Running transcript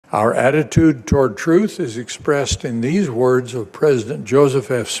Our attitude toward truth is expressed in these words of President Joseph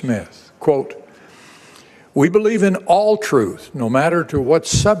F. Smith, quote, "We believe in all truth, no matter to what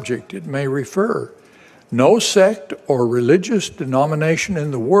subject it may refer. No sect or religious denomination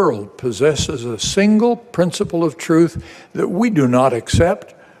in the world possesses a single principle of truth that we do not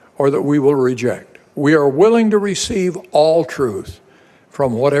accept or that we will reject. We are willing to receive all truth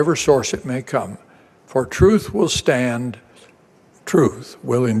from whatever source it may come, for truth will stand, truth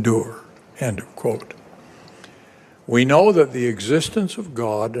will endure." End of quote. We know that the existence of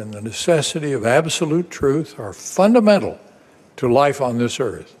God and the necessity of absolute truth are fundamental to life on this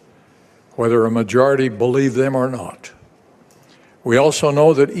earth, whether a majority believe them or not. We also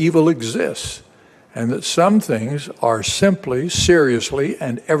know that evil exists and that some things are simply, seriously,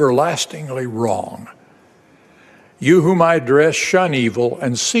 and everlastingly wrong. You whom I address, shun evil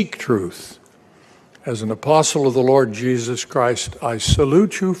and seek truth. As an apostle of the Lord Jesus Christ, I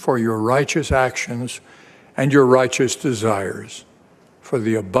salute you for your righteous actions and your righteous desires, for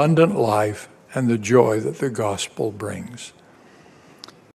the abundant life and the joy that the gospel brings.